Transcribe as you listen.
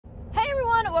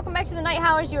welcome back to the Night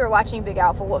Howlers. You are watching Big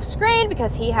Alpha Wolf Screen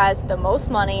because he has the most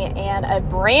money and a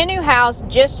brand new house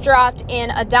just dropped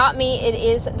in Adopt Me. It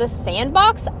is the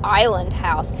Sandbox Island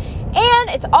House and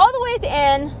it's all the way at the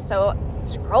end, so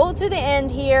scroll to the end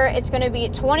here. It's going to be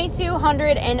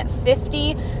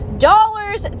 $2,250.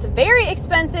 It's very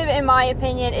expensive in my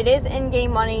opinion. It is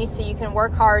in-game money, so you can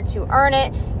work hard to earn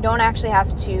it. You don't actually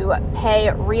have to pay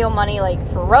real money like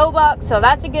for Roblox, so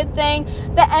that's a good thing.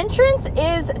 The entrance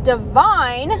is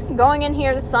divine. Going in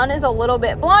here, the sun is a little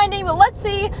bit blinding, but let's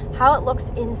see how it looks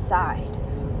inside.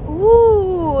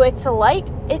 Ooh, it's like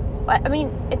it. I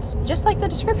mean, it's just like the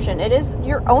description. It is,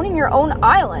 you're owning your own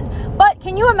island. But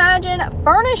can you imagine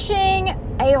furnishing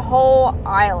a whole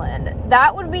island?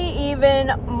 That would be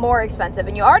even more expensive.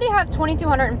 And you already have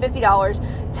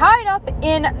 $2,250 tied up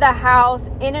in the house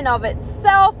in and of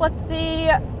itself. Let's see.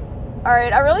 All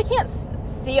right, I really can't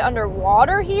see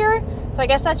underwater here. So I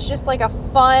guess that's just like a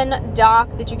fun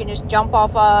dock that you can just jump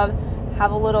off of, have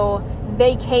a little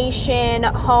vacation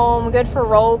home, good for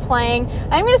role playing.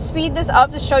 I'm going to speed this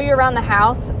up to show you around the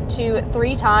house to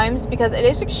 3 times because it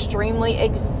is extremely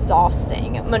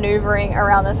exhausting maneuvering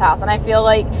around this house, and I feel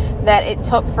like that it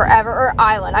took forever. Or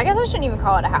island, I guess I shouldn't even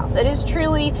call it a house. It is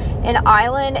truly an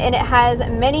island, and it has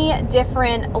many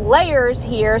different layers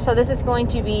here. So this is going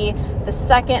to be the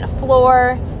 2nd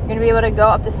floor. You're going to be able to go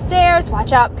up the stairs.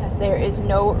 Watch out because there is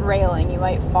no railing. You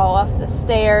might fall off the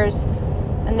stairs.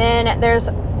 And then there's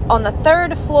on the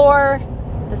 3rd floor,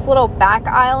 this little back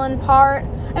island part.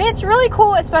 I mean, it's really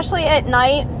cool, especially at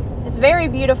night. It's very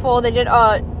beautiful. They did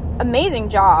an amazing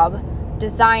job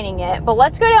designing it. But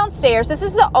let's go downstairs. This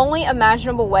is the only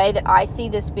imaginable way that I see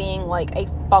this being like a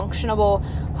functionable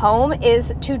home,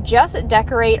 is to just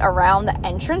decorate around the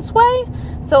entranceway.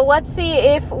 So let's see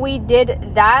if we did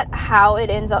that, how it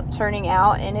ends up turning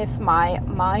out, and if my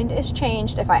mind is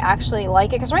changed, if I actually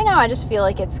like it. Because right now I just feel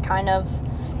like it's kind of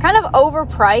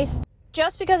overpriced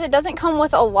just because it doesn't come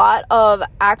with a lot of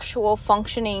actual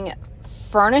functioning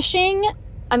furnishing.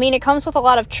 I mean, it comes with a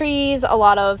lot of trees, a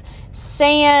lot of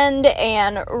sand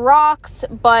and rocks,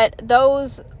 but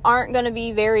those aren't going to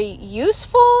be very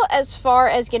useful as far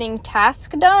as getting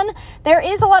tasks done. There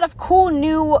is a lot of cool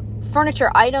new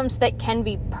furniture items that can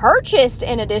be purchased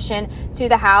in addition to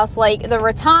the house, like the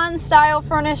rattan style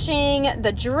furnishing,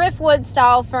 the driftwood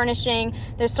style furnishing.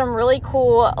 There's some really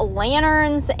cool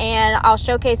lanterns, and I'll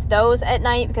showcase those at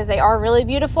night because they are really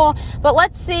beautiful. But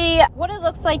let's see what it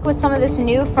looks like with some of this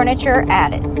new furniture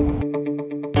added.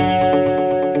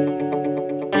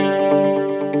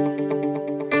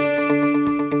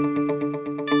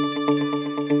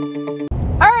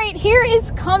 Here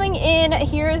is coming in.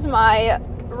 Here is my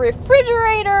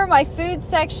refrigerator, my food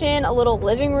section, a little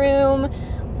living room,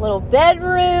 little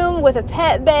bedroom with a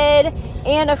pet bed,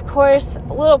 and of course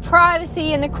a little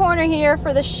privacy in the corner here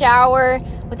for the shower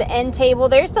with the end table.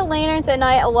 There's the lanterns at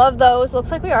night. I love those.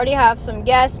 Looks like we already have some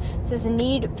guests. It says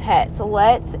need pets.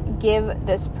 Let's give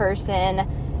this person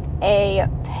a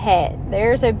pet.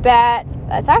 There's a bat.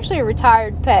 That's actually a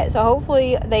retired pet, so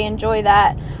hopefully they enjoy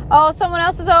that. Oh, someone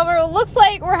else is over. It looks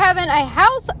like we're having a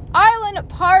house island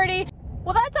party.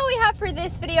 Well, that's all we have for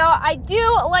this video. I do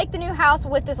like the new house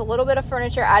with this little bit of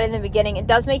furniture added in the beginning. It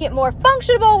does make it more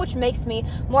functional, which makes me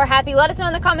more happy. Let us know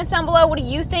in the comments down below, what do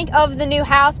you think of the new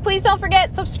house? Please don't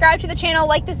forget, subscribe to the channel,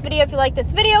 like this video if you like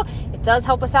this video. It does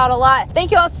help us out a lot.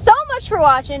 Thank you all so much for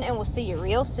watching, and we'll see you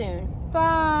real soon.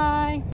 Bye.